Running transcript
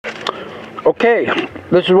Okay,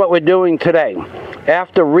 this is what we're doing today.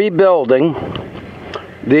 After rebuilding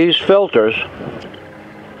these filters,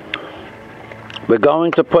 we're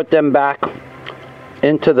going to put them back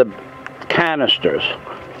into the canisters,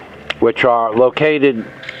 which are located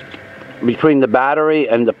between the battery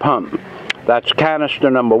and the pump. That's canister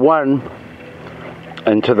number 1,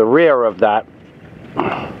 and to the rear of that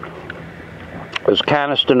is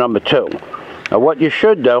canister number 2. Now what you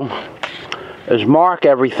should do is mark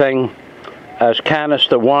everything as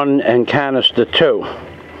canister 1 and canister 2.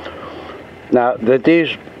 Now that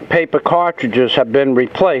these paper cartridges have been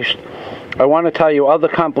replaced, I want to tell you other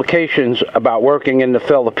complications about working in the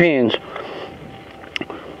Philippines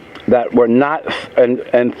that were not,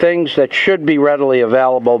 and things that should be readily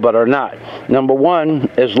available but are not. Number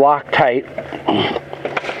 1 is Loctite,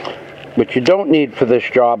 which you don't need for this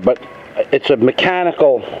job, but it's a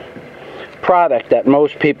mechanical product that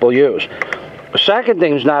most people use. The second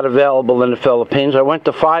thing is not available in the Philippines. I went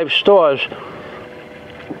to 5 stores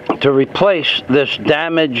to replace this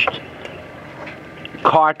damaged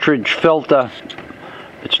cartridge filter.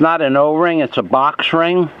 It's not an O-ring, it's a box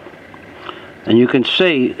ring, and you can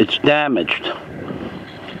see it's damaged.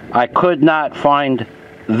 I could not find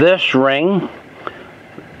this ring,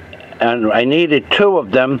 and I needed 2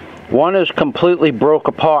 of them. One is completely broke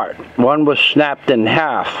apart. One was snapped in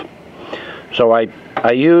half. So I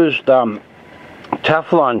used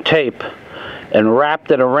Teflon tape and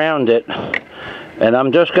wrapped it around it, and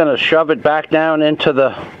I'm just going to shove it back down into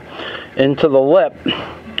the lip,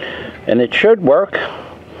 and it should work.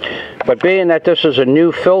 But being that this is a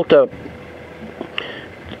new filter,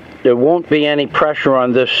 there won't be any pressure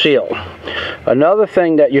on this seal. Another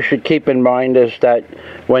thing that you should keep in mind is that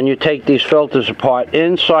when you take these filters apart,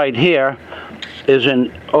 inside here is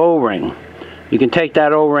an O-ring. You can take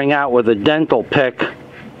that O-ring out with a dental pick,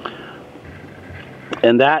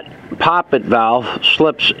 and that poppet valve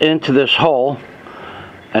slips into this hole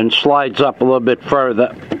and slides up a little bit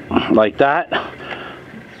further, like that.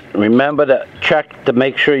 Remember to check to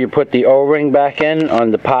make sure you put the O-ring back in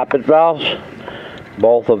on the poppet valves.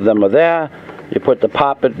 Both of them are there. You put the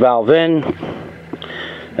poppet valve in,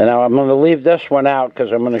 and now I'm going to leave this one out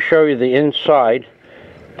because I'm going to show you the inside,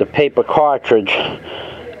 the paper cartridge.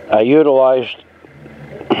 I utilized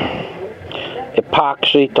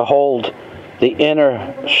epoxy to hold the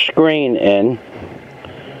inner screen in,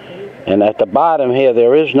 and at the bottom here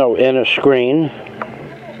there is no inner screen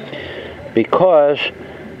because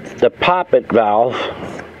the poppet valve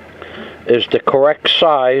is the correct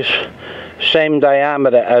size, same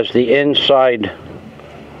diameter as the inside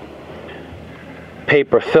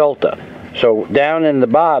paper filter. So down in the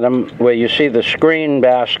bottom where you see the screen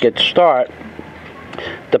basket start,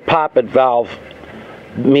 the poppet valve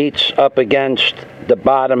meets up against the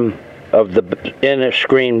bottom of the inner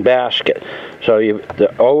screen basket. So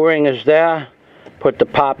the O-ring is there, put the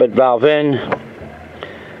poppet valve in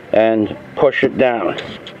and push it down.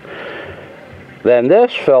 Then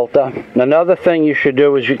this filter, another thing you should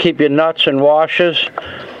do is you keep your nuts and washers.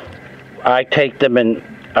 I take them and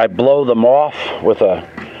I blow them off with a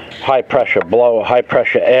high pressure blower, high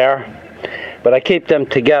pressure air, but I keep them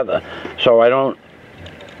together so I don't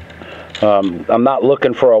I'm not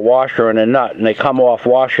looking for a washer and a nut, and they come off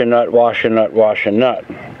wash a nut, wash a nut, wash a nut.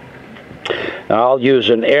 Now I'll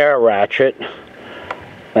use an air ratchet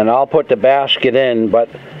and I'll put the basket in, but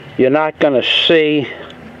you're not going to see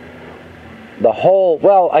the whole,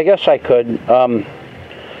 well, I guess I could.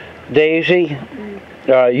 Daisy,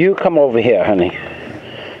 you come over here, honey.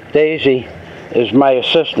 Daisy is my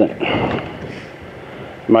assistant,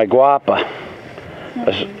 my guapa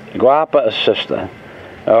assistant.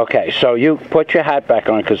 Okay, so you put your hat back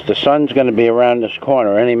on because the sun's going to be around this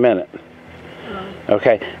corner any minute.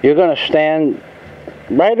 Okay, you're going to stand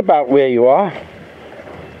right about where you are,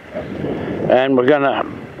 and you're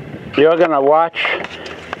going to watch.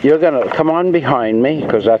 You're going to come on behind me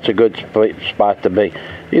because that's a good spot to be.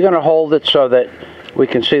 You're going to hold it so that we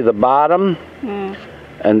can see the bottom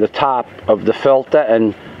and the top of the filter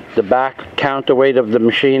and the back counterweight of the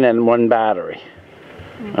machine and 1 battery.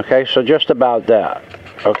 Okay, so just about that.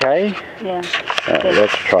 Okay? Yeah.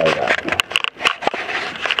 Let's try that.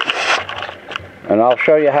 And I'll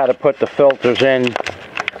show you how to put the filters in.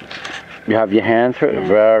 You have your hand through it?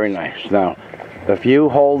 Very nice. Now, if you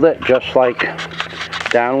hold it just like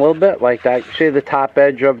down a little bit, like that, see the top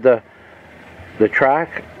edge of the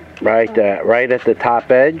track? Right there, right at the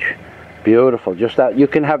top edge. Beautiful. Just that. You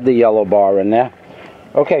can have the yellow bar in there.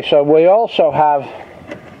 Okay, so we also have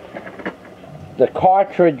the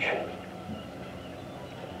cartridge,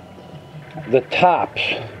 the tops.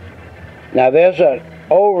 Now there's an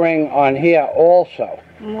O-ring on here also.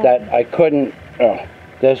 that I couldn't,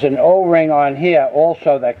 there's an O-ring on here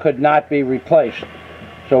also that could not be replaced.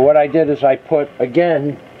 So what I did is I put,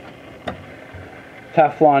 again,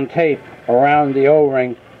 Teflon tape around the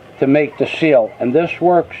O-ring to make the seal, and this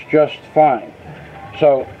works just fine.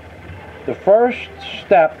 So the first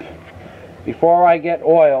step before I get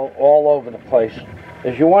oil all over the place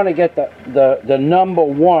is you want to get the number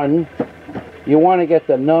one, you want to get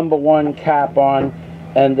the number one cap on,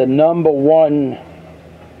 and the number one,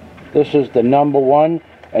 this is the number one,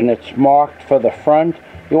 and it's marked for the front.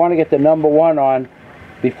 You want to get the number one on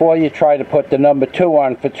before you try to put the number two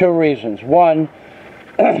on, for two reasons. One,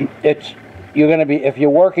 you're going to be, if you're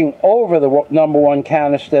working over the number one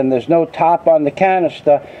canister and there's no top on the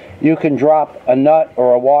canister, you can drop a nut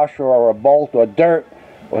or a washer or a bolt or dirt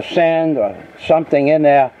or sand or something in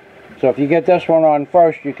there. So if you get this one on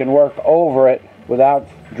first, you can work over it without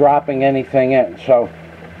dropping anything in. So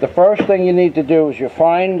the first thing you need to do is you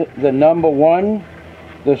find the number one.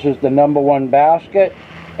 This is the number one basket.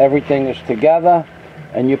 Everything is together.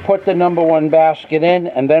 And you put the number one basket in,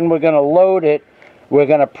 and then we're going to load it. We're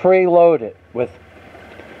going to preload it with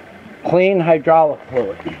clean hydraulic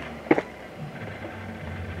fluid.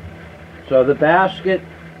 So the basket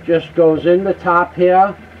just goes in the top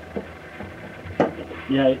here.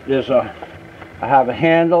 Yeah, I have a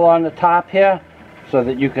handle on the top here so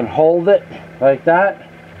that you can hold it like that.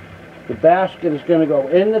 The basket is going to go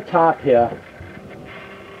in the top here,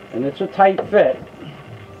 and it's a tight fit.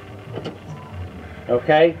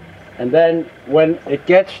 Okay? And then when it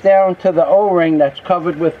gets down to the O-ring that's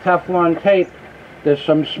covered with Teflon tape, there's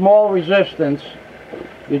some small resistance.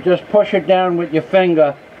 You just push it down with your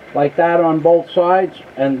finger like that on both sides,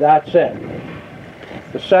 and that's it.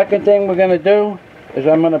 The second thing we're going to do is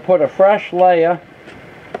I'm going to put a fresh layer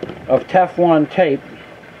of Teflon tape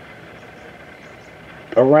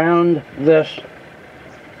around this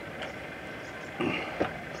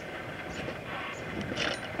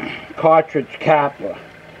cartridge cap, or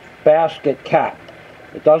basket cap.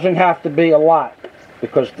 It doesn't have to be a lot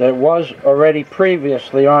because there was already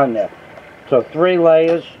previously on there. So 3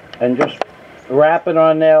 layers, and just wrap it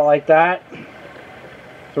on there like that.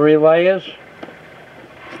 3 layers,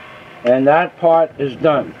 and that part is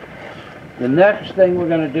done. The next thing we're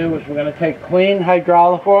going to do is we're going to take clean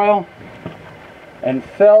hydraulic oil and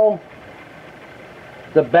fill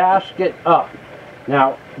the basket up.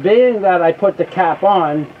 Now, being that I put the cap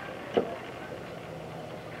on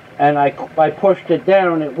and I pushed it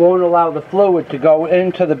down, it won't allow the fluid to go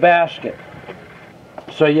into the basket.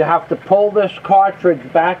 So you have to pull this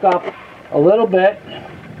cartridge back up a little bit,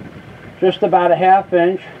 just about a ½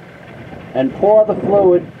 inch, and pour the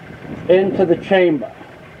fluid into the chamber.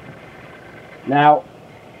 Now,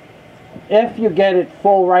 if you get it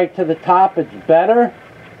full right to the top, it's better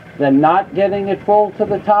than not getting it full to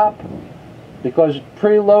the top, because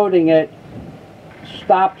preloading it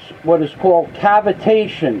stops what is called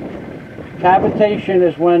cavitation. Cavitation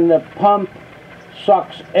is when the pump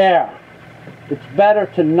sucks air. It's better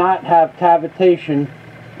to not have cavitation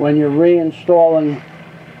when you're reinstalling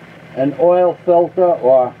an oil filter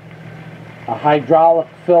or a hydraulic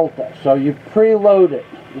filter. So you preload it.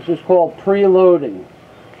 This is called preloading.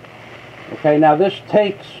 Okay, now this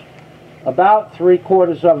takes about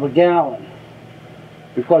 3/4 of a gallon,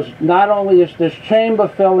 because not only is this chamber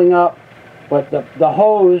filling up, but the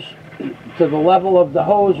hose, to the level of the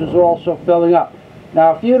hose, is also filling up.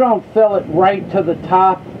 Now if you don't fill it right to the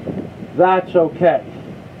top, that's okay.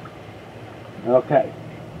 Okay,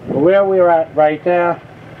 where we're at right there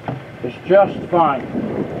is just fine.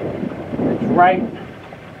 It's right,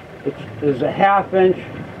 there's a ½ inch.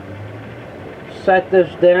 Set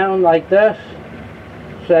this down like this.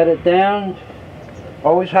 Set it down.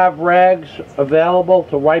 Always have rags available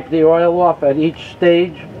to wipe the oil off at each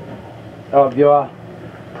stage of your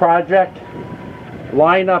project.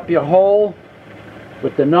 Line up your hole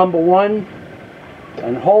with the number one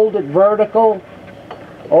and hold it vertical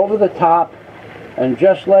over the top and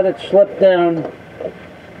just let it slip down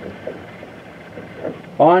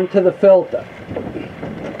onto the filter.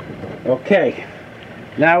 Okay,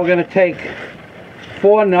 now we're going to take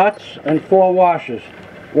 4 nuts and 4 washers.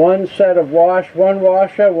 1 set of one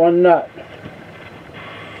washer, 1 nut.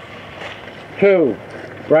 2,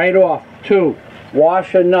 right off, 2,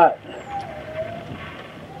 washer nut.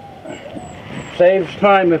 Saves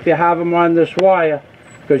time if you have them on this wire,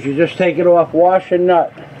 because you just take it off, wash a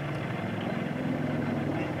nut.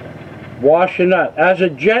 Wash a nut. As a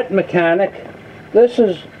jet mechanic, this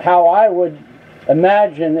is how I would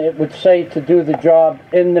imagine it would say to do the job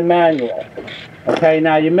in the manual. Okay,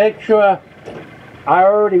 now you make sure I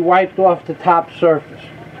already wiped off the top surface.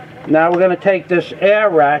 Now we're going to take this air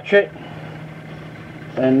ratchet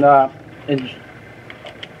and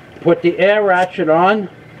put the air ratchet on.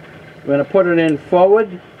 We're going to put it in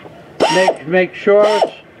forward. Make sure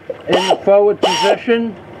it's in the forward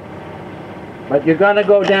position. But you're going to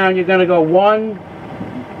go down, you're going to go one,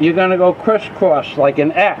 you're going to go crisscross like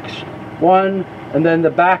an X. One, and then the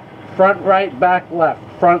back, front right, back left.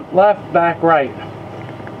 Front left, back right.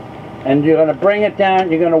 And you're going to bring it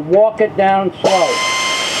down, you're going to walk it down slow.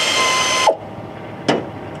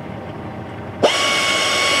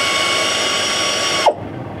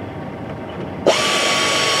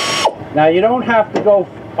 Now you don't have to go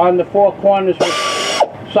on the four corners with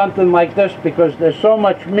something like this because there's so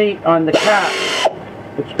much meat on the cap,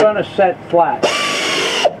 it's going to set flat.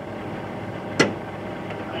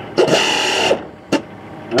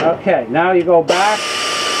 Okay, now you go back.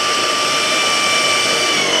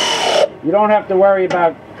 You don't have to worry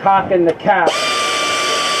about cocking the cap.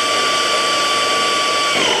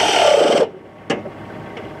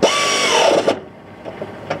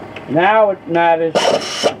 Now it matters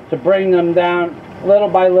to bring them down little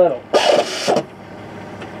by little.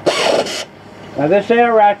 Now this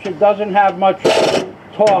air ratchet doesn't have much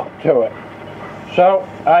torque to it. So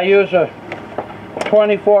I use a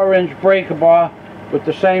 24-inch breaker bar with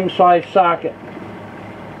the same size socket.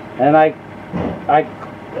 And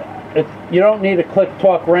you don't need a click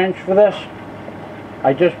torque wrench for this.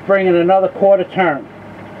 I just bring in another quarter turn.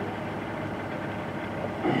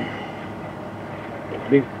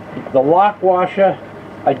 The lock washer,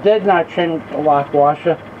 I did not change the lock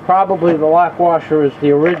washer. Probably the lock washer is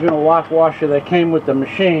the original lock washer that came with the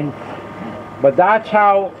machine. But that's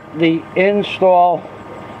how to install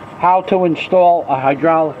a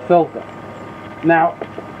hydraulic filter. Now,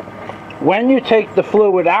 when you take the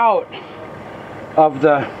fluid out of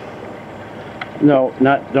the, no,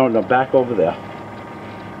 back over there.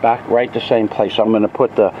 Back right the same place. I'm going to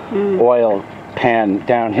put the oil pan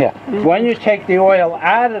down here. When you take the oil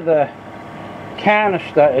out of the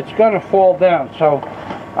canister, it's going to fall down. So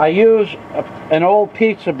I use an old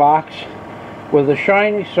pizza box with a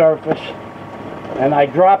shiny surface and I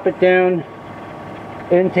drop it down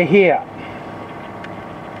into here.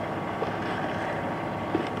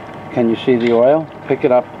 Can you see the oil? Pick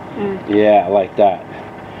it up. Yeah, like that.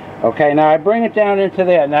 Okay, now I bring it down into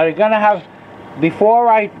there. Now you're going to have, before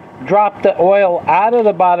I drop the oil out of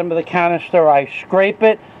the bottom of the canister, I scrape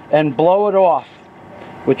it and blow it off,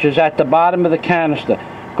 which is at the bottom of the canister,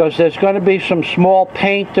 because there's going to be some small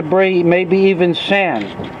paint debris, maybe even sand.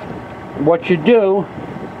 What you do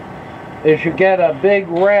is you get a big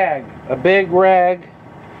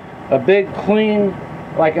clean,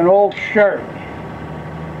 like an old shirt.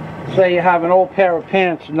 Say you have an old pair of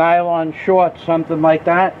pants, nylon shorts, something like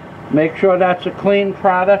that. Make sure that's a clean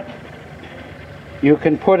product. You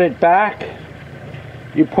can put it back.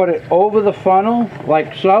 You put it over the funnel,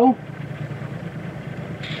 like so.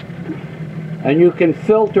 And you can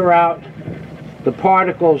filter out the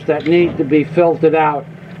particles that need to be filtered out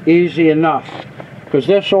easy enough. Because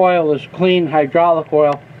this oil is clean hydraulic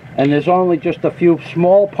oil, and there's only just a few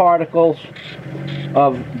small particles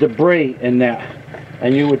of debris in there.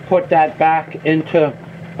 And you would put that back into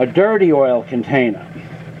a dirty oil container.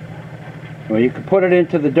 Well, you could put it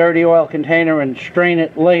into the dirty oil container and strain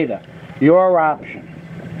it later. Your option.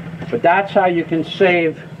 But that's how you can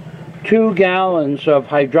save 2 gallons of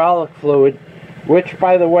hydraulic fluid, which,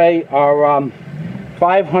 by the way, are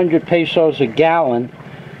 500 pesos a gallon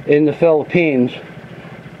in the Philippines.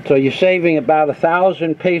 So you're saving about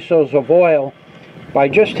 1,000 pesos of oil by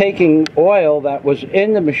just taking oil that was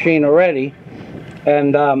in the machine already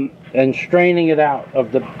and straining it out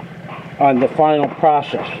on the final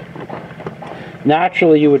process.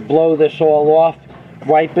 Naturally, you would blow this all off,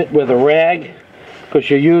 wipe it with a rag, because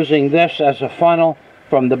you're using this as a funnel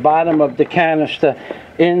from the bottom of the canister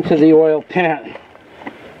into the oil pan.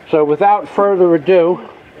 So without further ado,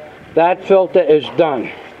 that filter is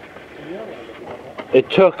done. It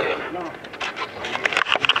took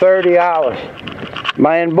 30 hours.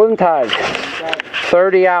 Mayan buntag.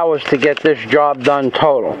 30 hours to get this job done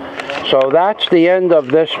total. So that's the end of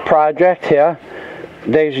this project here.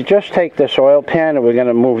 Daisy, just take this oil pan and we're going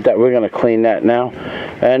to move that. We're going to clean that now.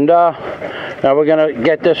 And now we're going to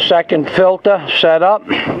get this second filter set up.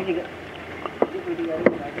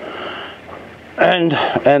 And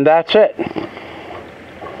that's it.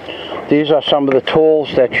 These are some of the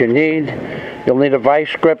tools that you need. You'll need a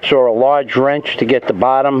vice grips or a large wrench to get the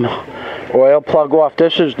bottom oil plug off.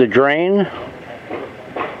 This is the drain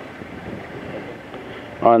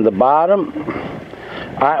on the bottom.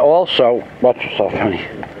 I also, watch yourself, honey.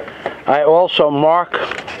 I also mark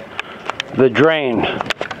the drain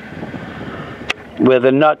where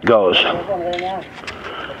the nut goes.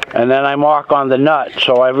 And then I mark on the nut,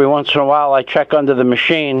 so every once in a while I check under the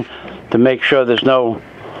machine to make sure it's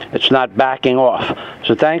not backing off.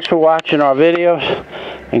 So thanks for watching our videos,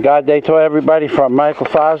 and God day to everybody from Michael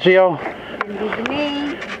Fazio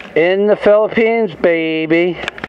in the Philippines, baby.